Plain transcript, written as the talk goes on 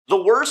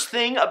The worst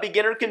thing a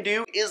beginner can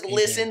do is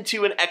listen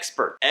to an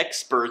expert.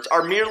 Experts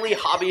are merely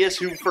hobbyists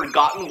who've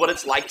forgotten what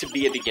it's like to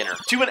be a beginner.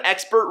 To an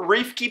expert,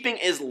 reef keeping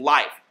is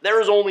life.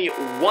 There is only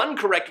one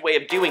correct way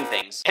of doing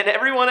things, and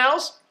everyone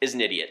else is an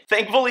idiot.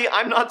 Thankfully,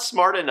 I'm not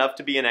smart enough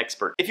to be an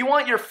expert. If you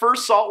want your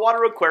first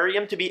saltwater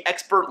aquarium to be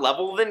expert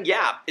level, then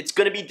yeah, it's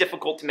gonna be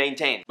difficult to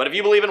maintain. But if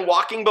you believe in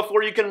walking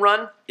before you can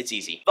run, it's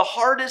easy. The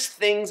hardest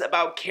things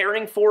about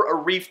caring for a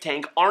reef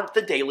tank aren't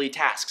the daily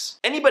tasks.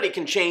 Anybody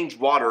can change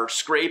water,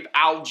 scrape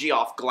algae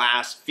off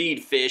glass,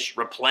 feed fish,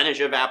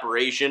 replenish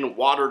evaporation,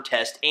 water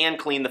test, and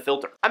clean the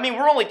filter. I mean,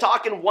 we're only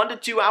talking 1 to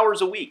 2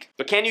 hours a week.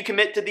 But can you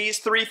commit to these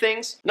 3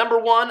 things? Number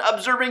 1,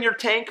 observing your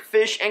tank,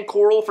 fish, and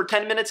coral for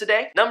 10 minutes a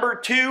day. Number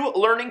 2,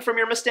 learning from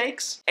your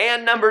mistakes.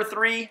 And number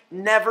 3,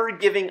 never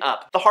giving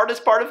up. The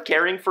hardest part of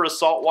caring for a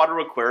saltwater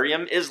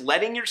aquarium is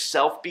letting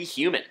yourself be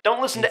human.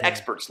 Don't listen to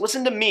experts.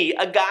 Listen to me,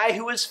 a guy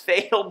who has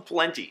failed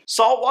plenty.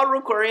 Saltwater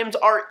aquariums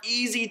are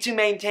easy to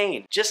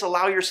maintain. Just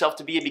allow yourself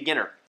to be a beginner.